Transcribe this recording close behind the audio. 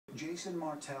Jason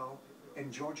Martel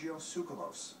and Giorgio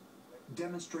Tsoukalos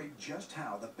demonstrate just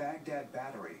how the Bagdad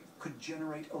Battery could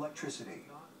generate electricity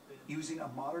using a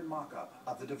modern mock-up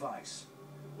of the device.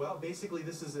 Well, basically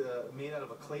this is made out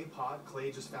of a clay pot,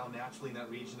 clay just found naturally in that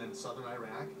region in southern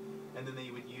Iraq, and then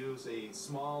they would use a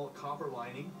small copper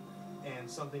lining and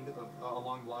something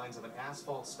along the lines of an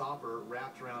asphalt stopper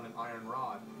wrapped around an iron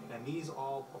rod, and these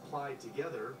all applied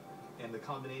together, and the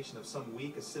combination of some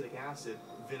weak acidic acid,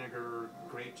 vinegar,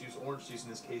 grape juice, orange juice in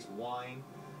this case, wine,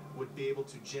 would be able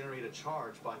to generate a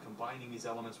charge by combining these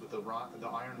elements with the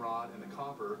iron rod and the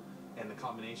copper, and the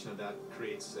combination of that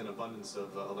creates an abundance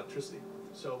of electricity.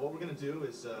 So what we're going to do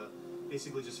is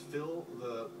basically just fill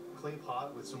the clay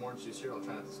pot with some orange juice here. I'll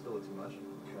try not to spill it too much.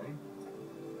 Okay.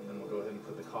 And then we'll go ahead and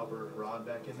put the copper rod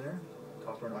back in there,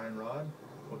 copper and iron rod.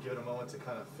 We'll give it a moment to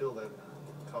kind of fill that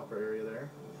copper area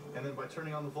there. And then by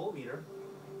turning on the voltmeter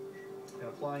and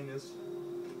applying this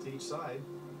to each side,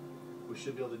 we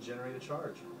should be able to generate a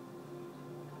charge.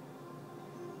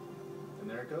 And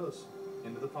there it goes,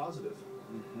 into the positive.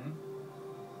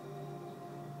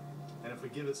 And if we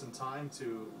give it some time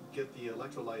to get the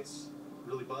electrolytes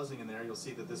really buzzing in there, you'll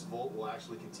see that this volt will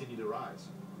actually continue to rise.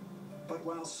 But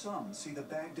while some see the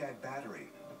Baghdad Battery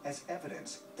as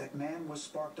evidence that man was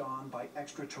sparked on by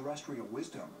extraterrestrial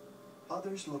wisdom,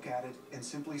 others look at it and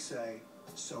simply say,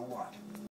 so what?